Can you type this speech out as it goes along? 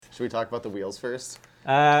Should we talk about the wheels first?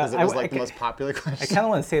 Uh, Because it was the most popular question. I kind of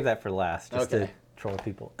want to save that for last, just Okay. to troll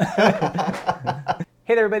people. Hey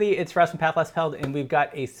there, everybody. It's Ross from Path Less Pelled, and we've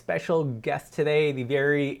got a special guest today, the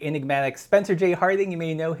very enigmatic Spencer J. Harding. You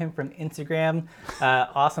may know him from Instagram.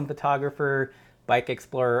 Awesome photographer, bike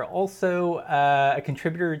explorer, also a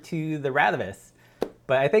contributor to the Radavis.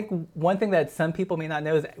 But I think one thing that some people may not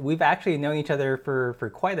know is we've actually known each other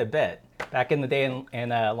for quite a bit, back in the day in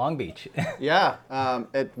Long Beach. Yeah,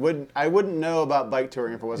 I wouldn't know about bike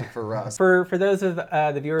touring if it wasn't for Russ. For those of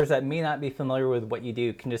the viewers that may not be familiar with what you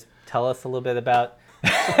do, can you just tell us a little bit about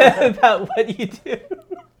about what you do?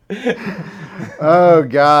 Oh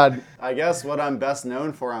God. I guess what I'm best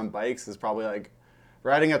known for on bikes is probably like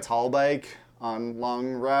riding a tall bike on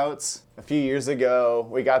long routes. A few years ago,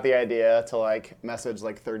 we got the idea to like message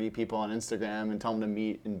like 30 people on Instagram and tell them to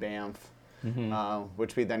meet in Banff,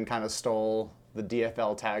 which we then kind of stole the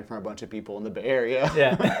DFL tag from a bunch of people in the Bay Area.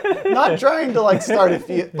 Yeah. Not trying to like start a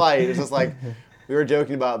fight. It's just like we were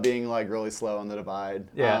joking about being like really slow on the divide.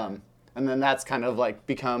 Yeah. And then that's kind of like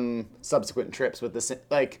become subsequent trips with the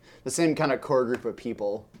same kind of core group of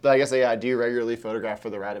people. But I guess I do regularly photograph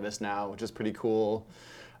for the Radavis now, which is pretty cool.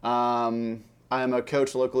 I'm a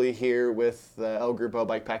coach locally here with the El Grupo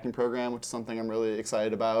bikepacking program, which is something I'm really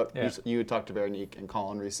excited about. Yeah. You talked to Veronique and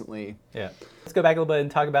Colin recently. Yeah. Let's go back a little bit and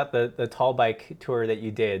talk about the tall bike tour that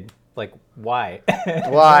you did. Like, why?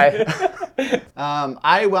 Why?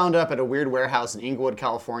 I wound up at a weird warehouse in Inglewood,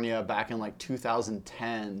 California back in like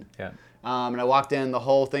 2010. Yeah. And I walked in, the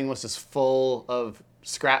whole thing was just full of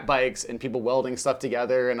scrap bikes and people welding stuff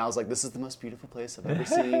together. And I was like, this is the most beautiful place I've ever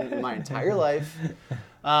seen in my entire life.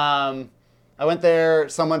 I went there,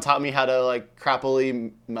 someone taught me how to like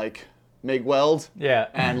crappily like MIG weld. Yeah.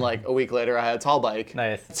 And like a week later I had a tall bike.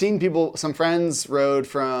 Nice. Seen people, some friends rode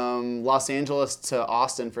from Los Angeles to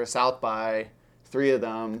Austin for South by, 3 of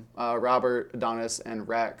them, Robert, Adonis, and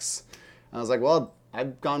Rex. And I was like, well,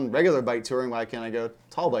 I've gone regular bike touring, why can't I go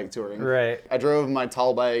tall bike touring? Right. I drove my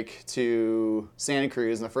tall bike to Santa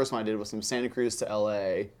Cruz, and the first one I did was from Santa Cruz to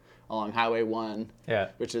LA along Highway 1, Yeah.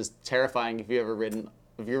 which is terrifying if you're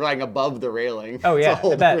riding above the railing. Oh It's yeah. a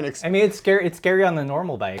whole I bet. different experience. I mean, it's scary on the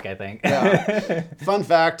normal bike, I think. Yeah. Fun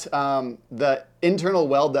fact, the internal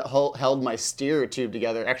weld that held my steer tube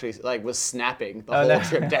together actually like was snapping the whole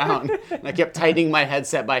trip down. And I kept tightening my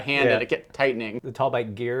headset by hand Yeah. and it kept tightening. The tall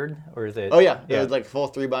bike geared, or is it? Oh yeah, it was like full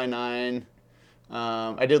 3x9.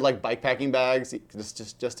 I did like bike packing bags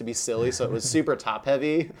just to be silly, so it was super top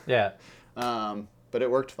heavy. Yeah. But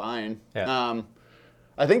it worked fine. Yeah.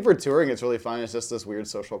 I think for touring, it's really fun. It's just this weird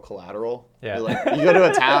social collateral. Yeah. You go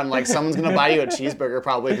to a town, like someone's gonna buy you a cheeseburger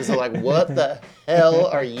probably because they're like, "What the hell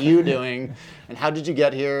are you doing? And how did you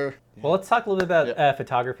get here?" Well, let's talk a little bit about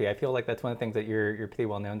photography. I feel like that's one of the things that you're pretty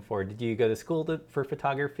well known for. Did you go to school for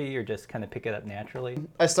photography, or just kind of pick it up naturally?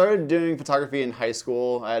 I started doing photography in high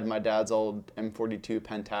school. I had my dad's old M42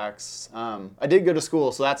 Pentax. I did go to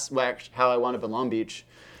school, so that's how I wound up in Long Beach.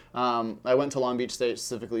 I went to Long Beach State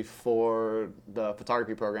specifically for the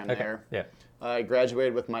photography program there. Yeah. I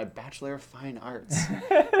graduated with my Bachelor of Fine Arts.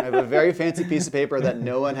 I have a very fancy piece of paper that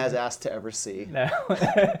no one has asked to ever see. No.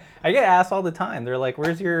 I get asked all the time. They're like,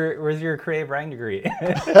 "Where's your creative writing degree?"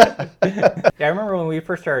 Yeah, I remember when we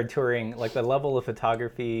first started touring, like the level of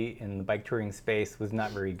photography in the bike touring space was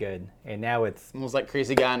not very good, and now it's It was like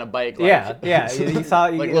crazy guy on a bike. Like, yeah. You saw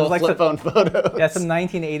like it little was like flip phone photos. Yeah, some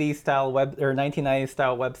 1980s style web or 1990s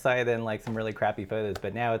style website and like some really crappy photos.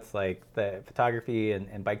 But now it's like the photography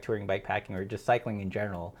and bike touring, bike packing, or just cycling in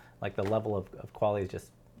general. Like the level of quality is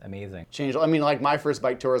just amazing. Changed. I mean, like my first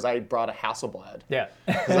bike tours, I brought a Hasselblad. Yeah.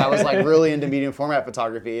 Because I was like really into medium format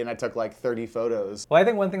photography, and I took like 30 photos. Well, I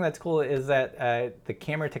think one thing that's cool is that the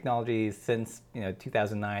camera technology since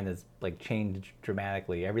 2009 has like changed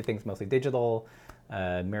dramatically. Everything's mostly digital.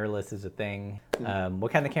 Mirrorless is a thing.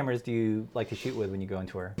 What kind of cameras do you like to shoot with when you go on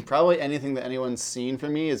tour? Probably anything that anyone's seen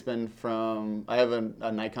from me has been from. I have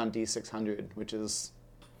a Nikon D600, which is,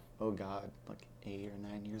 oh God, like 8 or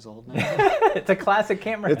 9 years old now. It's a classic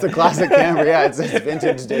camera. It's a classic camera, yeah. It's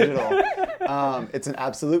vintage digital. It's an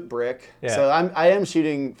absolute brick. Yeah. So I am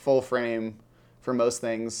shooting full frame for most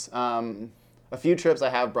things. A few trips I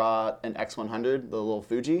have brought an X100, the little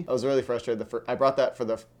Fuji. I was really frustrated. I brought that for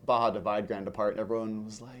the Baja Divide Grand Depart, and everyone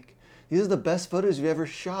was like, "These are the best photos you've ever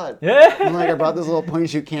shot." Yeah. And like I brought this little point and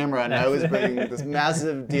shoot camera, and I was bringing this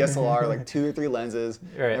massive DSLR, like 2 or 3 lenses.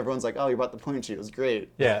 Right. And everyone's like, "Oh, you brought the point and shoot. It was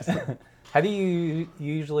great." Yeah. How do you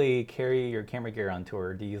usually carry your camera gear on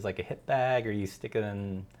tour? Do you use like a hip bag, or you stick it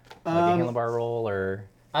in like a handlebar roll, or?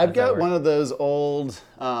 I've got one of those old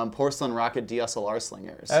porcelain rocket DSLR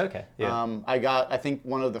slingers. Oh, okay. Yeah. I got, I think,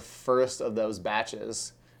 one of the first of those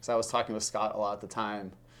batches, So I was talking with Scott a lot at the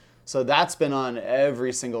time. So that's been on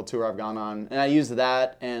every single tour I've gone on. And I used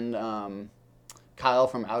that and Kyle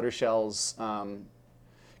from Outer Shell's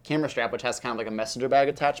camera strap, which has kind of like a messenger bag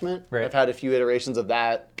attachment. Right. I've had a few iterations of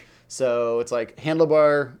that. So it's like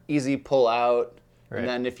handlebar, easy pull out. Right. And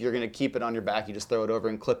then if you're going to keep it on your back, you just throw it over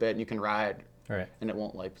and clip it and you can ride. Right. And it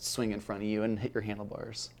won't like swing in front of you and hit your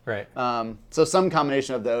handlebars. Right. So some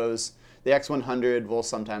combination of those. The X100 will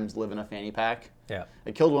sometimes live in a fanny pack. Yeah.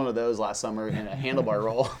 I killed one of those last summer in a handlebar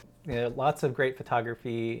roll. Lots of great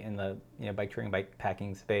photography in the bike touring, bike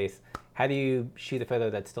packing space. How do you shoot a photo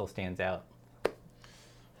that still stands out?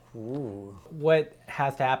 Ooh. What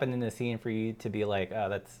has to happen in the scene for you to be like,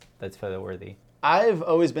 oh, that's photo worthy? I've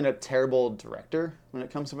always been a terrible director when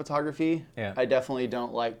it comes to photography. Yeah. I definitely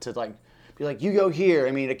don't like to be like, you go here.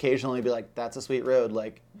 I mean, occasionally be like, that's a sweet road.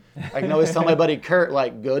 Like, I can always tell my buddy Kurt,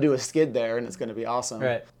 like, go do a skid there and it's going to be awesome.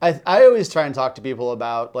 Right. I always try and talk to people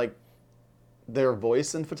about like their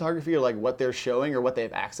voice in photography or like what they're showing or what they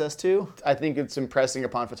have access to. I think it's impressing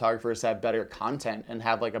upon photographers to have better content and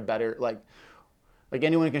have like a better, like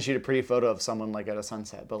anyone can shoot a pretty photo of someone like at a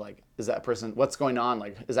sunset, but like, is that person, what's going on?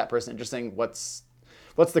 Like, is that person interesting? What's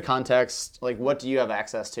the context? Like, what do you have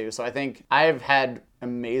access to? So I think I've had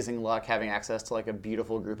amazing luck having access to like a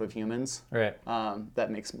beautiful group of humans. Right.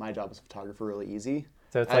 That makes my job as a photographer really easy.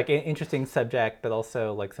 So it's like an interesting subject, but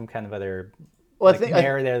also like some kind of other Well, like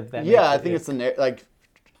narrative. I think it's like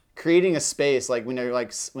creating a space. Like when I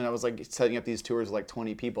was like setting up these tours with like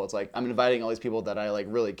 20 people, it's like I'm inviting all these people that I like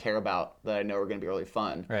really care about that I know are going to be really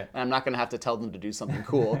fun. Right. And I'm not going to have to tell them to do something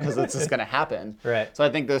cool because it's just going to happen. Right. So I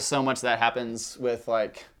think there's so much that happens with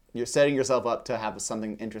like you're setting yourself up to have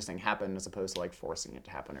something interesting happen as opposed to like forcing it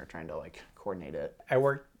to happen or trying to like coordinate it. I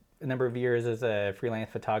worked a number of years as a freelance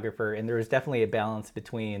photographer, and there was definitely a balance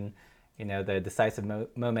between the decisive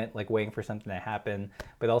moment, like waiting for something to happen,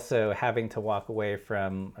 but also having to walk away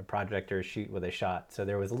from a project or shoot with a shot. So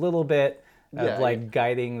there was a little bit of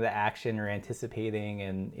guiding the action or anticipating,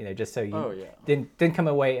 and just so you didn't come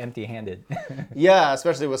away empty-handed. Yeah,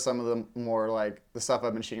 especially with some of the more like the stuff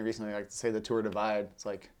I've been shooting recently, like say the Tour Divide. It's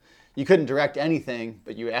like you couldn't direct anything,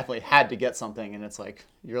 but you definitely had to get something, and it's like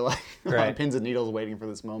you're like on pins and needles waiting for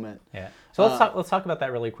this moment. Yeah. So let's talk about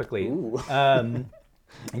that really quickly.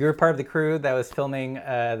 You were part of the crew that was filming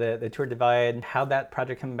the Tour Divide. How'd that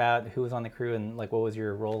project come about? Who was on the crew, and like what was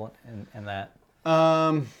your role in that?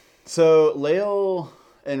 So Lael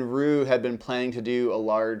and Rue had been planning to do a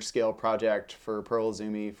large-scale project for Pearl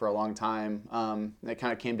Izumi for a long time. It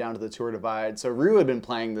kind of came down to the Tour Divide. So Rue had been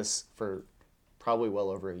planning this for probably well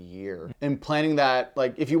over a year. And planning that,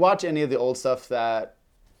 like if you watch any of the old stuff that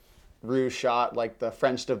Rue shot, like the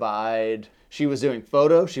French Divide, she was doing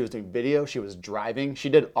photo, she was doing video, she was driving, she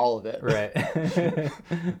did all of it. Right.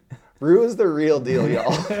 Rue is the real deal,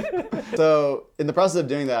 y'all. So in the process of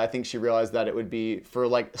doing that, I think she realized that it would be for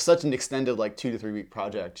like such an extended like 2 to 3 week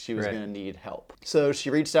project, she was going to need help. So she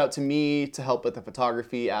reached out to me to help with the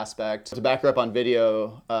photography aspect. To back her up on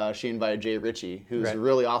video, she invited Jay Ritchie, who's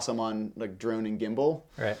really awesome on like drone and gimbal.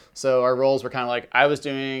 Right. So our roles were kind of like I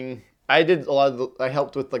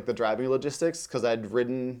helped with like the driving logistics because I'd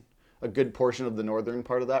ridden a good portion of the northern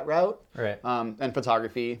part of that route. Right. And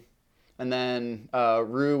photography. And then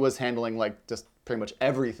Rue was handling like just pretty much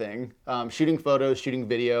everything, shooting photos, shooting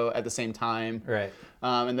video at the same time. Right.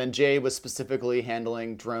 And then Jay was specifically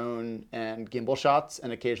handling drone and gimbal shots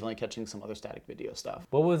and occasionally catching some other static video stuff.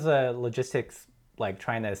 What was logistics like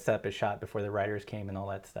trying to set up a shot before the riders came and all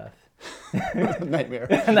that stuff? Nightmare.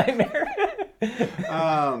 Nightmare.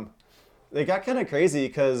 They got kind of crazy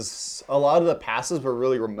because a lot of the passes were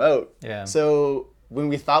really remote. Yeah. So when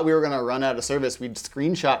we thought we were going to run out of service, we'd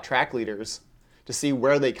screenshot track leaders to see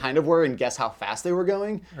where they kind of were and guess how fast they were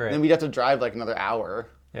going. Right. And then we'd have to drive like another hour,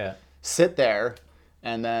 sit there,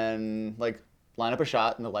 and then like line up a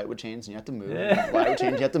shot and the light would change and you have to move. And the light would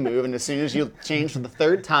change, you have to move. And as soon as you change for the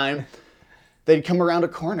third time, they'd come around a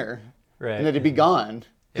corner and it'd be gone.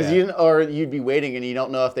 Because you'd be waiting and you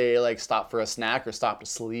don't know if they like stop for a snack or stop to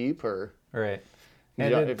sleep or... Right.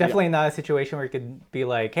 And definitely not a situation where it could be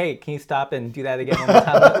like, hey, can you stop and do that again one more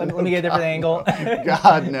time? Let me get a different angle.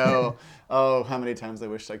 God, no. Oh, how many times I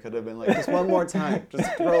wish I could have been like, just one more time.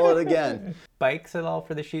 Just roll it again. Bikes at all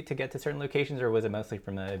for the shoot to get to certain locations, or was it mostly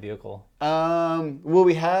from the vehicle? Well,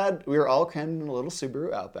 we were all crammed in a little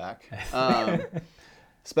Subaru Outback.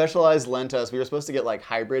 Specialized lent us. We were supposed to get like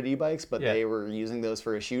hybrid e-bikes, but they were using those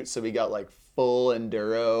for a shoot, so we got like full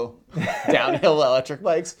enduro downhill electric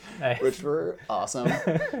bikes, which were awesome.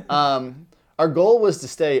 Our goal was to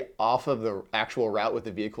stay off of the actual route with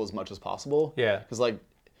the vehicle as much as possible. Yeah. Because like,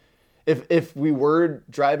 if we were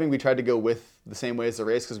driving, we tried to go with the same way as the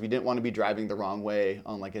race because we didn't want to be driving the wrong way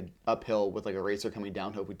on like an uphill with like a racer coming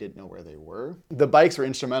downhill if we didn't know where they were. The bikes were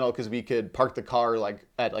instrumental because we could park the car like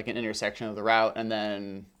at like an intersection of the route, and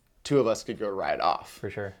then two of us could go ride off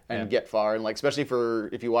For sure. and get far. And like especially for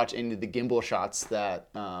if you watch any of the gimbal shots that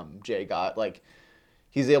Jay got, like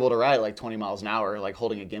he's able to ride like 20 miles an hour, like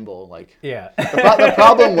holding a gimbal. Like Yeah. the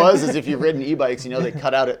problem is if you've ridden e-bikes, you know they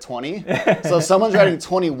cut out at 20. So if someone's riding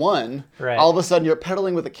 21, Right. all of a sudden you're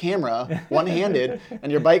pedaling with a camera, one-handed,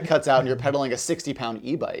 and your bike cuts out and you're pedaling a 60-pound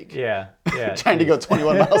e-bike. Yeah. Yeah. Trying to go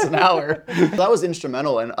 21 miles an hour. So that was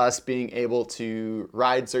instrumental in us being able to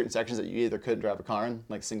ride certain sections that you either couldn't drive a car in,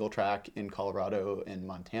 like single track in Colorado and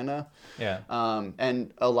Montana, Yeah.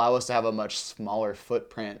 and allow us to have a much smaller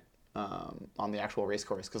footprint on the actual race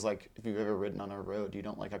course. Because like if you've ever ridden on a road, you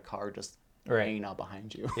don't like a car just Right. hanging out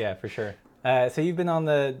behind you. Yeah, for sure. So you've been on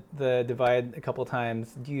the Divide a couple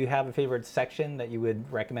times. Do you have a favorite section that you would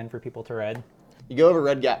recommend for people to ride? You go over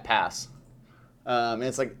Red Gap Pass. And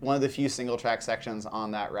it's like one of the few single track sections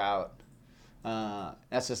on that route.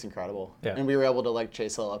 That's just incredible. Yeah. And we were able to like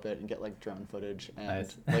chase Hill up it and get like drone footage and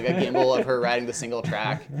Nice. like a gimbal of her riding the single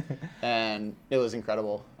track, and it was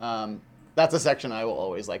incredible. That's a section I will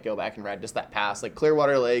always like go back and ride, just that pass. Like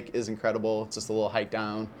Clearwater Lake is incredible. It's just a little hike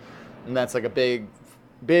down, and that's like a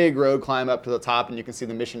big road climb up to the top, and you can see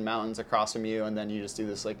the Mission Mountains across from you, and then you just do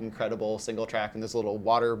this like incredible single track and this little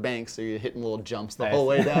water bank, so you're hitting little jumps the Nice. whole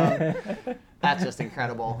way down. That's just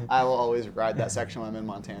incredible. I will always ride that section when I'm in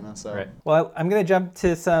Montana. So Right. Well, I'm going to jump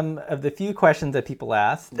to some of the few questions that people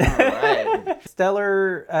asked. all right.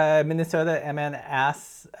 Stellar Minnesota MN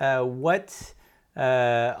asks, what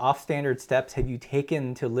off-standard steps have you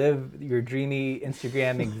taken to live your dreamy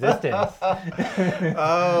Instagram existence?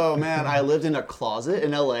 Oh man, I lived in a closet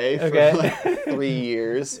in LA for Okay. like 3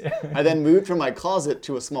 years. I then moved from my closet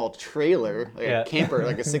to a small trailer, like Yeah. a camper,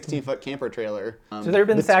 like a 16-foot camper trailer. So there have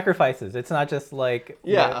been sacrifices. It's not just like,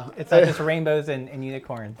 Yeah. it's not just rainbows and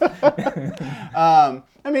unicorns.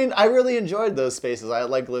 I mean, I really enjoyed those spaces. I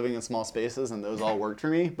like living in small spaces, and those all worked for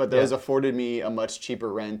me. But those Yeah. afforded me a much cheaper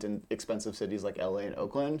rent in expensive cities like LA and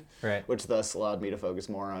Oakland, Right. which thus allowed me to focus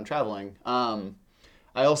more on traveling.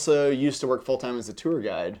 I also used to work full-time as a tour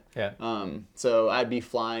guide. Yeah. So I'd be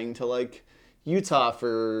flying to like Utah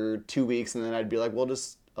for 2 weeks, and then I'd be like, well,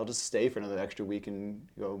 I'll just stay for another extra week and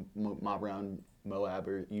go mob around Moab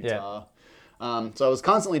or Utah. So I was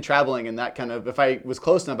constantly traveling, and that kind of, if I was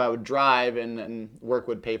close enough, I would drive, and work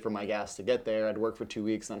would pay for my gas to get there. I'd work for 2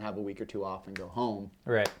 weeks, then have a week or two off and go home.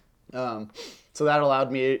 Right. So that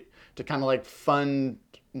allowed me to kind of like fund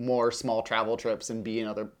more small travel trips and be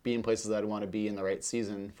in places that I'd want to be in the right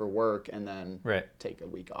season for work, and then Right. take a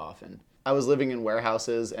week off. And I was living in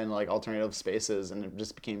warehouses and like alternative spaces, and it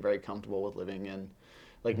just became very comfortable with living in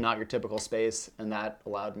like not your typical space, and that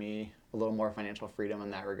allowed me a little more financial freedom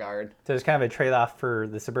in that regard. So there's kind of a trade-off for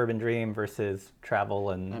the suburban dream versus travel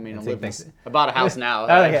and I mean, and I'm seeing living, things. I bought a house now.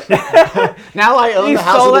 Oh, okay. Now I own You the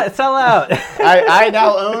house. sell out. I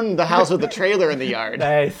now own the house with the trailer in the yard.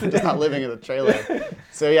 Nice. I'm just not living in the trailer.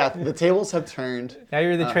 So yeah, the tables have turned. Now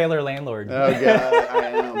you're the trailer landlord. Oh god, I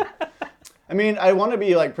am. I mean, I want to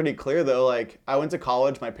be like pretty clear though. Like, I went to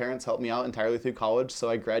college. My parents helped me out entirely through college, so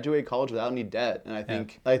I graduated college without any debt. And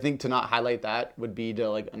I think to not highlight that would be to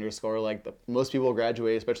like underscore like most people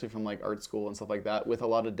graduate, especially from like art school and stuff like that, with a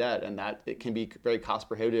lot of debt, and that it can be very cost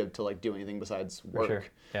prohibitive to like do anything besides work. For sure.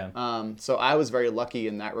 Yeah. So I was very lucky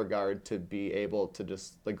in that regard to be able to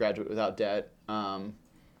just like graduate without debt, and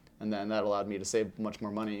then that allowed me to save much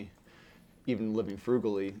more money, even living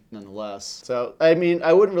frugally nonetheless. So, I mean,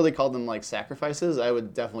 I wouldn't really call them like sacrifices. I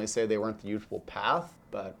would definitely say they weren't the usual path,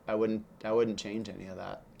 but I wouldn't change any of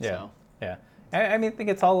that. Yeah. So. Yeah. I mean, I think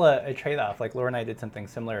it's all a trade-off. Like Laura and I did something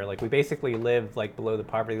similar. Like we basically lived like below the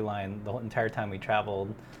poverty line the whole entire time we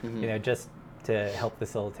traveled, you know, just to help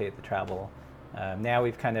facilitate the travel. Now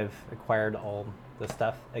we've kind of acquired all the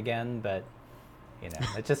stuff again, but you know,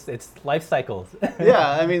 it's life cycles. Yeah,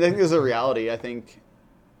 I mean, I think there's a reality. I think,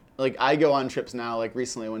 like, I go on trips now. Like,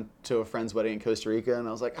 recently I went to a friend's wedding in Costa Rica, and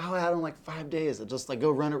I was like, oh, I had on like 5 days. I just like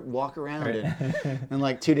go walk around it. And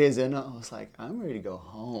like 2 days in, I was like, I'm ready to go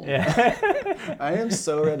home. Yeah. I am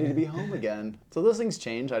so ready to be home again. So those things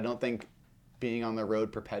change. I don't think being on the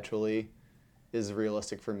road perpetually is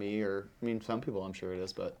realistic for me, or, I mean, some people I'm sure it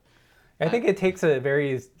is, but. I think it takes a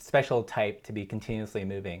very special type to be continuously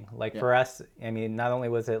moving. Like for us, I mean, not only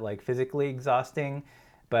was it like physically exhausting,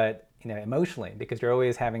 but you know, emotionally, because you're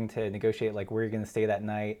always having to negotiate like where you're going to stay that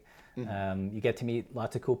night. You get to meet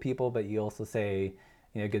lots of cool people, but you also say,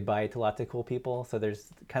 you know, goodbye to lots of cool people. So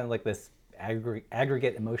there's kind of like this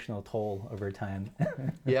aggregate emotional toll over time.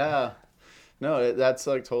 Yeah, no, that's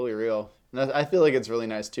like totally real. And I feel like it's really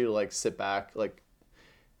nice too to like sit back, like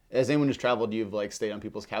as anyone who's traveled, you've like stayed on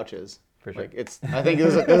people's couches. For sure. Like I think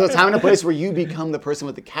there's a time and a place where you become the person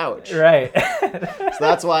with the couch. Right. So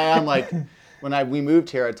that's why I'm like, when we moved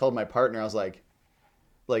here, I told my partner, I was like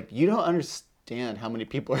you don't understand how many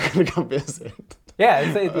people are going to come visit. Yeah,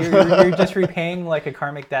 you're just repaying like a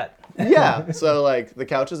karmic debt. Yeah. So like the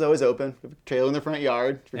couch is always open. We have a trailer in the front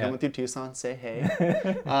yard. If you're Yeah. coming through Tucson, say hey.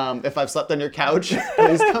 If I've slept on your couch,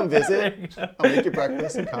 please come visit. I'll make you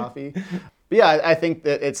breakfast and coffee. But yeah, I think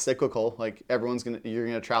that it's cyclical. Like you're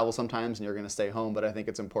gonna travel sometimes and you're gonna stay home. But I think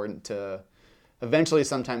it's important to eventually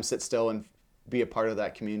sometimes sit still and be a part of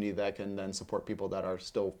that community that can then support people that are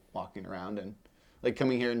still walking around, and like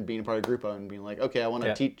coming here and being a part of Grupo and being like, okay, I want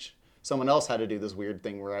to teach someone else how to do this weird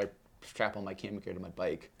thing where I strap on my cam gear to my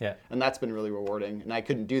bike. Yeah. And that's been really rewarding. And I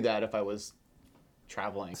couldn't do that if I was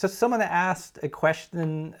traveling. So someone asked a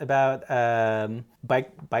question about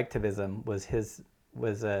biketivism was his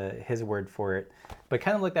word for it, but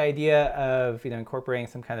kind of like the idea of incorporating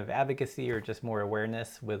some kind of advocacy or just more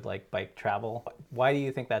awareness with like bike travel. Why do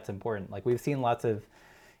you think that's important? Like we've seen lots of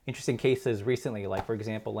interesting cases recently, like for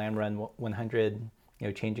example, Land Run 100,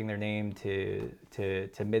 changing their name to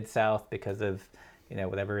Mid-South because of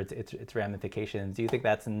whatever its ramifications. Do you think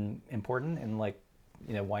that's important, and like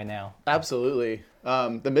why now? Absolutely.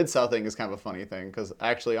 The Mid-South thing is kind of a funny thing because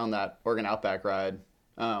actually on that Oregon Outback ride,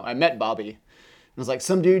 I met Bobby. It was like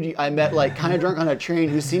some dude I met like kind of drunk on a train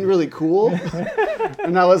who seemed really cool.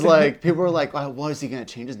 And I was like, people were like, well, is he going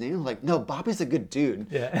to change his name? I'm like, no, Bobby's a good dude.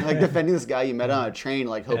 Yeah. And, like defending this guy you met on a train,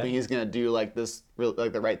 like hoping he's going to do like this,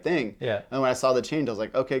 like the right thing. Yeah. And when I saw the change, I was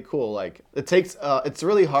like, okay, cool. Like it's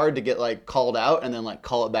really hard to get like called out and then like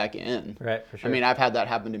call it back in. Right, for sure. I mean, I've had that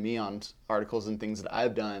happen to me on articles and things that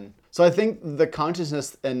I've done. So I think the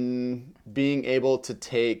consciousness and being able to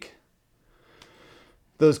take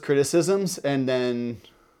those criticisms and then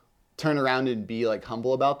turn around and be like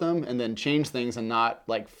humble about them and then change things and not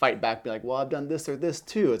like fight back, be like, well, I've done this or this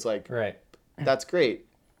too. It's like, right. That's great,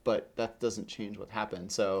 but that doesn't change what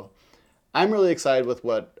happened. So I'm really excited with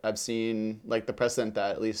what I've seen, like the precedent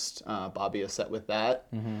that at least Bobby has set with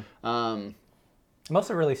that. Mm-hmm. I'm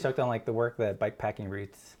also really stoked on like the work that Bikepacking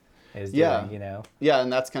Roots is doing, Yeah,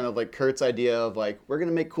 and that's kind of like Kurt's idea of like, we're going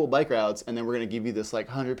to make cool bike routes and then we're going to give you this like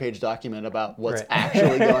 100-page document about what's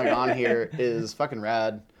actually going on here is fucking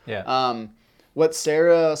rad. Yeah. What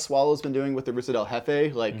Sarah Swallow's been doing with the Ruta del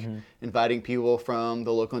Jefe, like inviting people from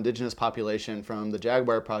the local indigenous population, from the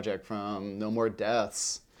Jaguar Project, from No More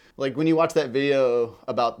Deaths. Like when you watch that video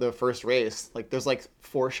about the first race, like there's like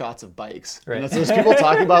 4 shots of bikes. Right. And it's just people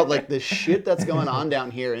talking about like the shit that's going on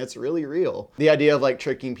down here, and it's really real. The idea of like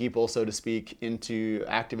tricking people, so to speak, into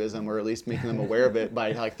activism, or at least making them aware of it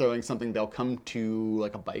by like throwing something they'll come to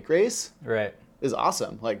like a bike race, right, is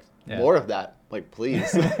awesome. Like more of that. Like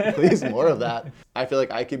please, please more of that. I feel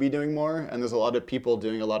like I could be doing more, and there's a lot of people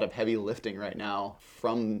doing a lot of heavy lifting right now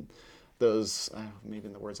from those, maybe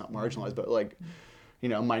the word's not marginalized, but like,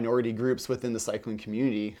 minority groups within the cycling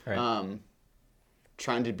community, right.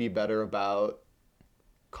 Trying to be better about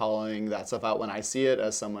calling that stuff out when I see it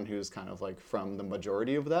as someone who's kind of like from the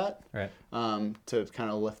majority of that, right. To kind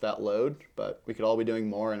of lift that load. But we could all be doing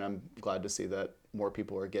more, and I'm glad to see that more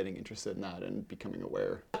people are getting interested in that and becoming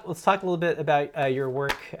aware. Let's talk a little bit about your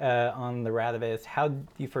work on the Radavés. How did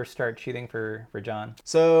you first start shooting for John?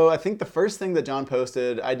 So I think the first thing that John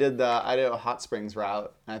posted, I did a Hot Springs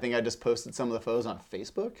route. And I think I just posted some of the photos on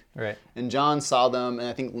Facebook. Right. And John saw them and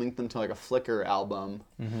I think linked them to like a Flickr album.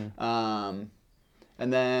 Mm-hmm.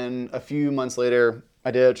 And then a few months later, I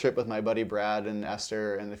did a trip with my buddy Brad and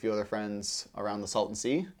Esther and a few other friends around the Salton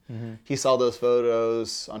Sea. Mm-hmm. He saw those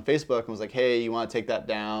photos on Facebook and was like, hey, you want to take that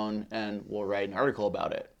down and we'll write an article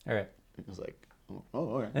about it. All right. And I was like, oh,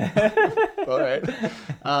 all right. All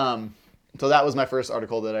right. So that was my first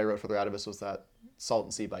article that I wrote for the Radavés, was that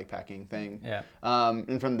Salton Sea bikepacking thing. Yeah.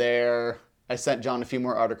 And from there, I sent John a few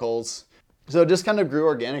more articles. So it just kind of grew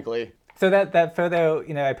organically. So that photo,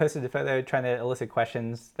 I posted the photo trying to elicit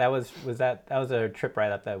questions. That was a trip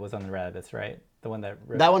write-up that was on the Radavés, right? The one that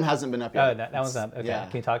one hasn't been up yet. Oh, that one's up. Okay. Yeah.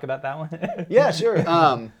 Can you talk about that one? Yeah, sure.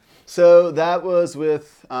 So that was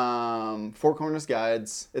with Four Corners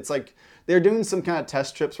Guides. It's like they're doing some kind of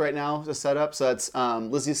test trips right now to set up. So it's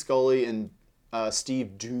Lizzie Scully and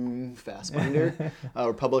Steve Doom Fastbinder,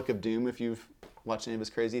 Republic of Doom, if you've watched any of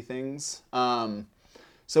his crazy things.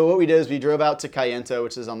 So what we did is we drove out to Kayenta,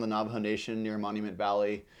 which is on the Navajo Nation near Monument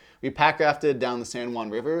Valley. We pack rafted down the San Juan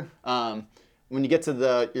River. When you get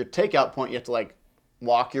to your takeout point, you have to like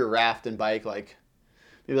walk your raft and bike like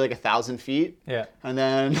maybe like 1,000 feet. Yeah. And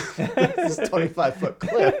then this 25-foot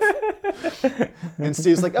cliff. And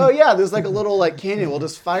Steve's like, oh yeah, there's like a little like canyon. We'll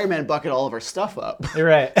just fireman bucket all of our stuff up.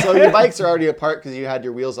 Right. So your bikes are already apart because you had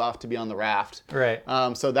your wheels off to be on the raft. Right.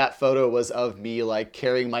 So that photo was of me like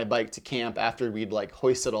carrying my bike to camp after we'd like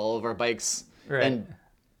hoisted all of our bikes and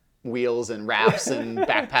wheels and rafts and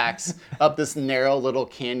backpacks up this narrow little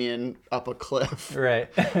canyon up a cliff. Right.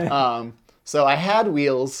 So I had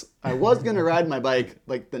wheels. I was gonna ride my bike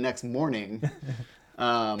like the next morning,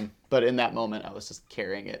 but in that moment I was just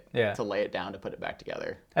carrying it to lay it down to put it back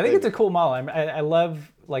together. I think it's a cool model. I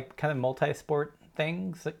love like kind of multi-sport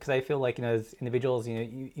things because I feel like, you know, as individuals, you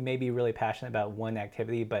know, you may be really passionate about one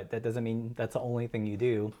activity, but that doesn't mean that's the only thing you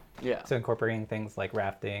do. Yeah. So incorporating things like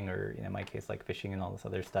rafting or, you know, in my case, like fishing and all this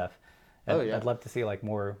other stuff. I'd love to see like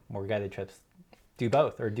more guided trips do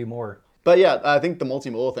both or do more. But yeah, I think the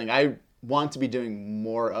multimodal thing, I want to be doing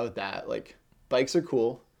more of that. Like bikes are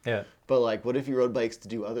cool. Yeah. But like, what if you rode bikes to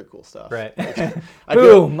do other cool stuff? Right. Like,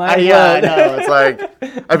 Boom. I know. It's like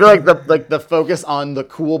I feel like the focus on the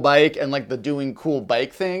cool bike and like the doing cool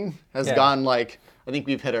bike thing has gone like I think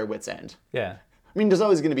we've hit our wits end. Yeah. I mean, there's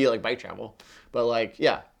always going to be like bike travel, but like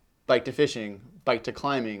bike to fishing, bike to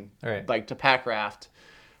climbing, bike to pack raft.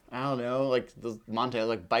 I don't know, like the Montana,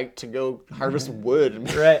 like bike to go harvest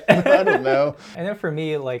wood. Right. I don't know. I know for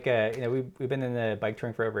me, like, you know, we've been in the bike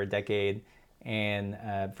touring for over a decade, and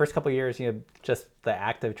first couple of years, you know, just the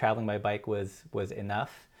act of traveling by bike was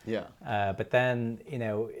enough. Yeah. But then, you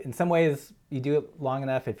know, in some ways, you do it long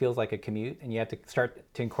enough, it feels like a commute, and you have to start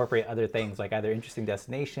to incorporate other things, like either interesting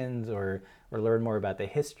destinations or learn more about the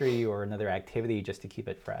history or another activity just to keep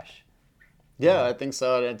it fresh. Yeah, I think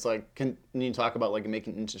so. And it's like, can you talk about like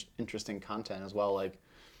making interesting content as well? Like,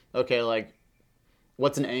 okay, like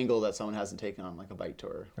what's an angle that someone hasn't taken on like a bike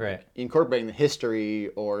tour? Right. Like, incorporating the history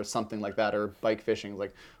or something like that, or bike fishing.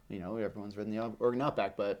 Like, you know, everyone's ridden the Oregon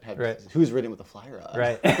Outback, but who's ridden with a fly rod?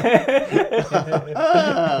 Right.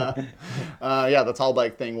 Yeah, the tall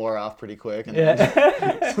bike thing wore off pretty quick. And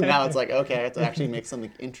so now it's like, okay, I have to actually make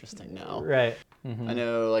something interesting now. Right. Mm-hmm. I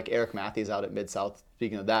know like Eric Matthews out at Mid-South,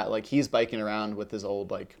 speaking of that, like he's biking around with his old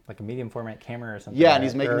like a medium format camera or something. Yeah, and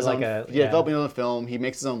he's making his like own, developing his own film. He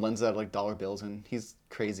makes his own lenses out of like dollar bills, and he's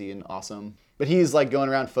crazy and awesome. But he's like going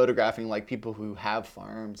around photographing like people who have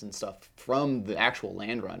farms and stuff from the actual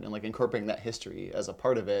land run and like incorporating that history as a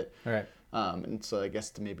part of it. Right. And so I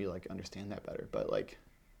guess to maybe like understand that better. But like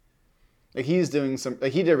he's doing some,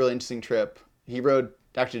 like he did a really interesting trip. He rode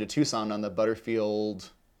actually to Tucson on the Butterfield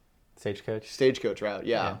Stagecoach route,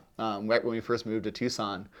 right when we first moved to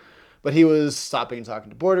Tucson. But he was stopping and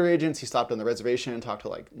talking to border agents. He stopped on the reservation and talked to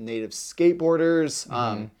like native skateboarders.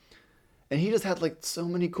 And he just had like so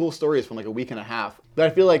many cool stories from like a week and a half. But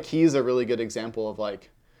I feel like he's a really good example of like,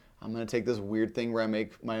 I'm going to take this weird thing where I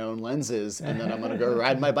make my own lenses and then I'm going to go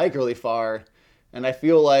ride my bike really far. And I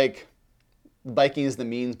feel like biking is the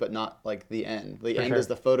means, but not like the end. The end is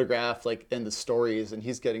the photograph, like, and the stories, and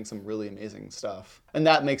he's getting some really amazing stuff. And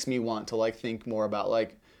that makes me want to like think more about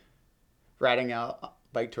like riding out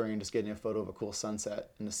bike touring and just getting a photo of a cool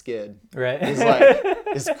sunset and a skid. Right. Is like,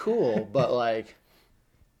 it's cool, but like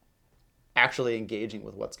actually engaging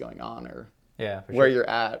with what's going on or where you're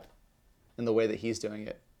at and the way that he's doing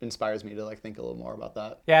it inspires me to like think a little more about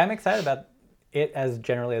that. Yeah, I'm excited about it as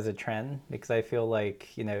generally as a trend because I feel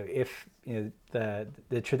like, you know, if you know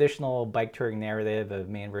the traditional bike touring narrative of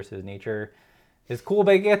man versus nature is cool,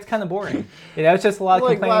 but it gets kind of boring. You know, it's just a lot of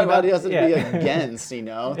complaining about. Why does it be against? You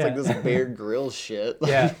know, it's like this Bear Grylls shit.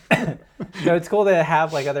 Yeah. So it's cool to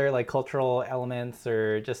have like other like cultural elements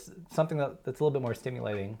or just something that's a little bit more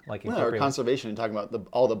stimulating, like or conservation. And talking about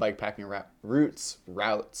all the bike packing routes.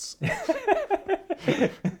 Well,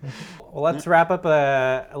 let's wrap up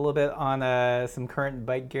a little bit on some current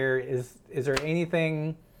bike gear. Is there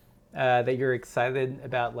anything that you're excited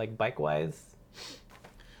about, like bike-wise?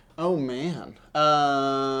 Oh man,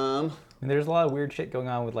 And there's a lot of weird shit going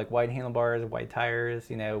on with like wide handlebars, wide tires.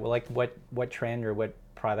 You know, like what trend or what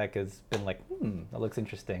product has been like, that looks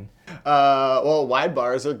interesting. Well, wide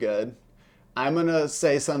bars are good. I'm gonna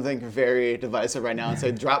say something very divisive right now and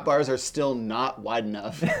say drop bars are still not wide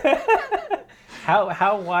enough.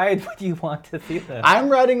 How wide would you want to see them? I'm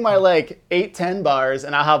riding my like 8-10 bars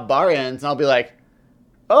and I'll have bar ends and I'll be like,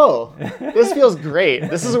 oh, this feels great.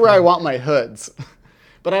 This is where I want my hoods.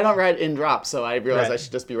 But I don't ride in drop, so I realize I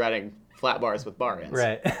should just be riding flat bars with bar ends.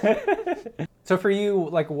 Right. So for you,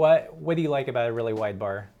 like what do you like about a really wide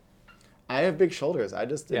bar? I have big shoulders. It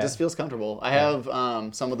just feels comfortable. I have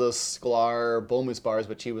some of those Sklar Bull Moose bars,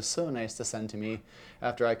 which he was so nice to send to me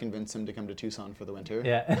after I convinced him to come to Tucson for the winter.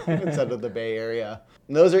 Yeah. Instead of the Bay Area.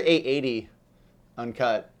 And those are 880.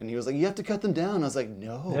 uncut, and he was like, "You have to cut them down." I was like,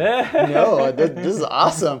 "No, no, this is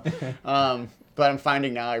awesome." But I'm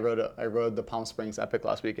finding now I rode the Palm Springs Epic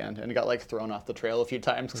last weekend and got like thrown off the trail a few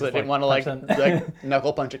times because I didn't want to like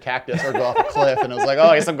knuckle punch a cactus or go off a cliff, and I was like, "Oh,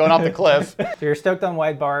 I guess I'm going off the cliff." So you're stoked on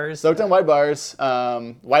wide bars. Stoked on wide bars,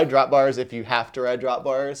 wide drop bars if you have to ride drop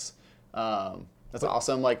bars. That's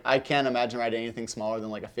awesome. Like I can't imagine riding anything smaller than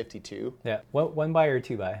like a 52. Yeah. What 1x or 2x?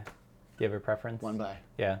 Do you have a preference? 1x.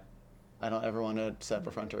 Yeah. I don't ever want to set up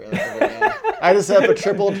a front derailleur ever again. I just set up a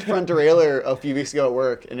triple front derailleur a few weeks ago at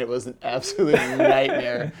work, and it was an absolute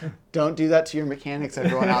nightmare. Don't do that to your mechanics,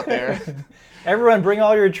 everyone out there. Everyone, bring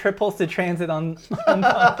all your triples to transit on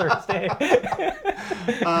Thursday.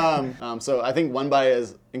 So I think 1x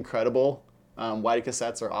is incredible. Wide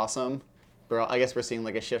cassettes are awesome. But I guess we're seeing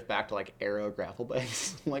like a shift back to like aero gravel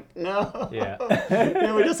bikes. I'm like, no. Yeah.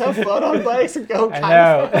 We just have fun on bikes and go kind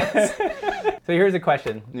of fast. So here's a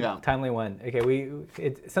question. Yeah. Timely one.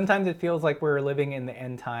 Okay, sometimes it feels like we're living in the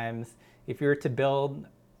end times. If you were to build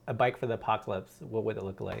a bike for the apocalypse, what would it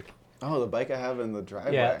look like? Oh, the bike I have in the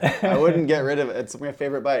driveway. Yeah. I wouldn't get rid of it. It's my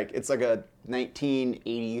favorite bike. It's like a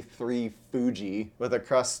 1983 Fuji with a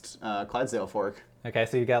Crust Clydesdale fork. Okay,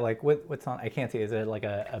 so you got like, what's on, I can't see, is it like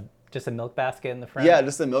just a milk basket in the front? Yeah,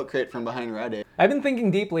 just a milk crate from behind Rite Aid. I've been thinking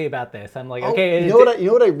deeply about this. I'm like, you know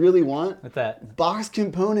what I really want? What's that? Box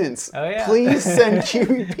components. Oh yeah. Please send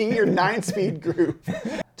QEP your 9-speed group.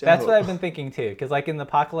 That's what I've been thinking too. Because like in the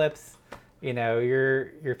apocalypse,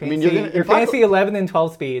 your fancy, your fancy 11 and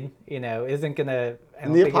 12 speed, isn't gonna.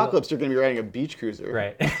 In the apocalypse, you're gonna be riding a beach cruiser.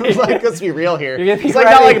 Right. Like, let's be real here. It's like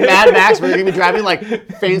not like Mad Max where you're gonna be driving like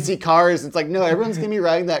fancy cars. It's like no, everyone's gonna be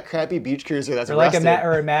riding that crappy beach cruiser that's rusted.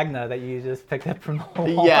 Or a Magna that you just picked up from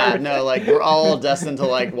Walmart. Yeah, no, like we're all destined to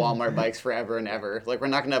like Walmart bikes forever and ever. Like we're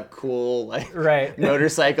not gonna have cool like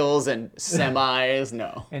motorcycles and semis.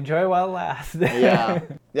 No. Enjoy while it lasts. Yeah.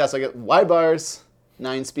 So I get wide bars,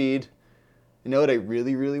 9-speed. You know what I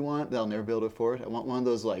really, really want that I'll never be able to afford? I want one of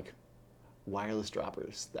those like wireless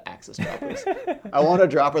droppers, the Axis droppers. I want a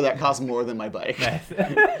dropper that costs more than my bike. Nice.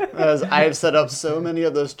 Because I have set up so many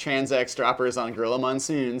of those Transax droppers on Gorilla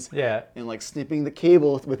Monsoons. Yeah. And like snipping the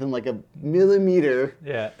cable within like a millimeter.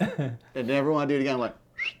 Yeah. And never want to do it again. I'm like,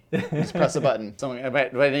 just press a button. So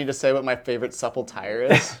do I need to say what my favorite supple tire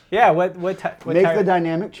is? Yeah. What Make tire? the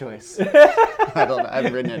dynamic choice. I don't know. I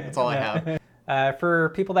haven't ridden it. That's all I have.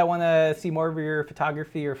 For people that want to see more of your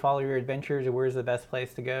photography or follow your adventures, where's the best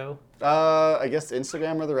place to go? I guess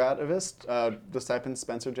Instagram or the Rativist. Just type in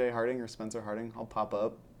Spencer J. Harding or Spencer Harding. I'll pop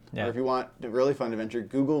up. Yeah. Or if you want a really fun adventure,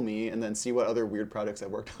 Google me and then see what other weird projects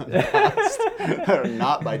I've worked on in the past that are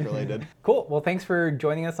not bike related. Cool. Well, thanks for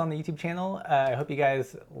joining us on the YouTube channel. I hope you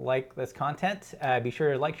guys like this content. Be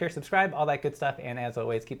sure to like, share, subscribe, all that good stuff. And as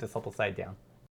always, keep the supple side down.